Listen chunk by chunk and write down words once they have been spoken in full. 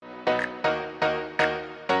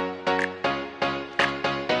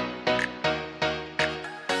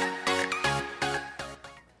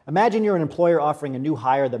Imagine you're an employer offering a new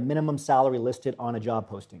hire the minimum salary listed on a job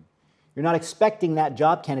posting. You're not expecting that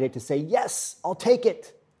job candidate to say, yes, I'll take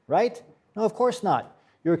it, right? No, of course not.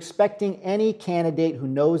 You're expecting any candidate who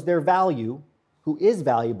knows their value, who is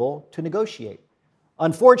valuable, to negotiate.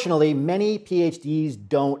 Unfortunately, many PhDs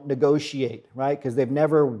don't negotiate, right? Because they've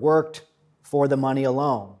never worked for the money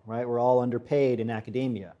alone, right? We're all underpaid in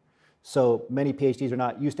academia. So many PhDs are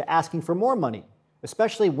not used to asking for more money,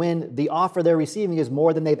 especially when the offer they're receiving is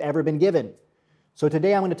more than they've ever been given. So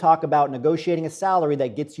today I'm going to talk about negotiating a salary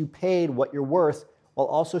that gets you paid what you're worth while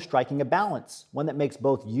also striking a balance, one that makes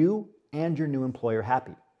both you and your new employer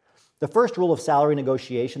happy. The first rule of salary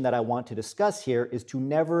negotiation that I want to discuss here is to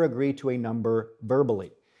never agree to a number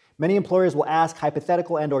verbally. Many employers will ask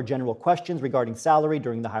hypothetical and/or general questions regarding salary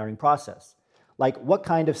during the hiring process, like what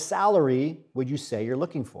kind of salary would you say you're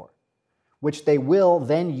looking for, which they will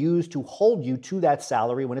then use to hold you to that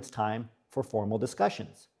salary when it's time for formal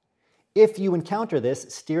discussions. If you encounter this,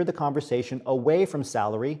 steer the conversation away from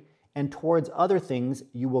salary and towards other things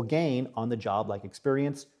you will gain on the job, like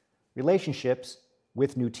experience, relationships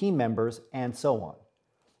with new team members, and so on.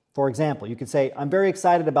 For example, you could say, I'm very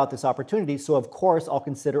excited about this opportunity, so of course I'll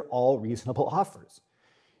consider all reasonable offers.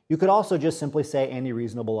 You could also just simply say any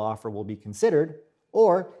reasonable offer will be considered,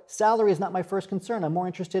 or salary is not my first concern. I'm more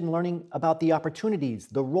interested in learning about the opportunities,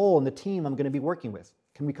 the role, and the team I'm going to be working with.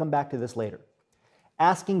 Can we come back to this later?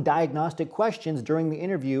 Asking diagnostic questions during the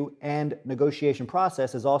interview and negotiation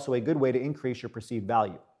process is also a good way to increase your perceived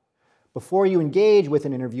value. Before you engage with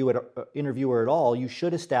an interviewer at all, you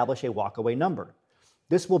should establish a walkaway number.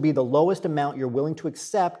 This will be the lowest amount you're willing to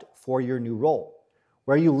accept for your new role.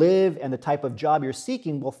 Where you live and the type of job you're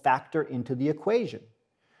seeking will factor into the equation.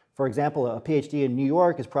 For example, a PhD in New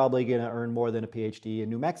York is probably going to earn more than a PhD in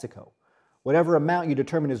New Mexico. Whatever amount you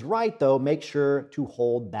determine is right, though, make sure to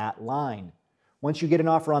hold that line. Once you get an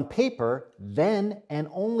offer on paper, then and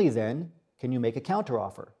only then can you make a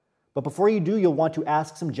counteroffer. But before you do, you'll want to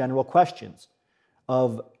ask some general questions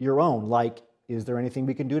of your own, like, is there anything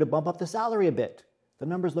we can do to bump up the salary a bit? The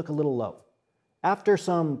numbers look a little low. After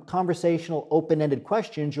some conversational, open-ended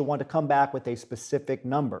questions, you'll want to come back with a specific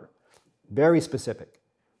number, very specific.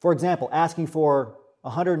 For example, asking for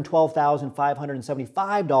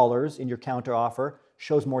 $112,575 in your counteroffer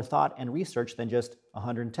shows more thought and research than just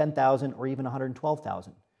 $110,000 or even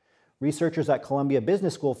 $112,000. Researchers at Columbia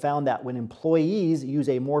Business School found that when employees use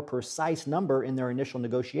a more precise number in their initial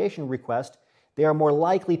negotiation request, they are more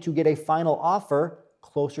likely to get a final offer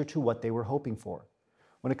closer to what they were hoping for.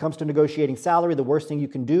 When it comes to negotiating salary, the worst thing you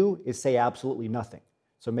can do is say absolutely nothing.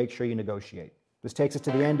 So make sure you negotiate. This takes us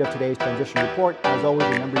to the end of today's transition report. As always,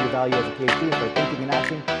 remember your value as a PhD and start thinking and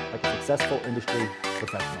acting like a successful industry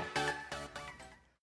professional.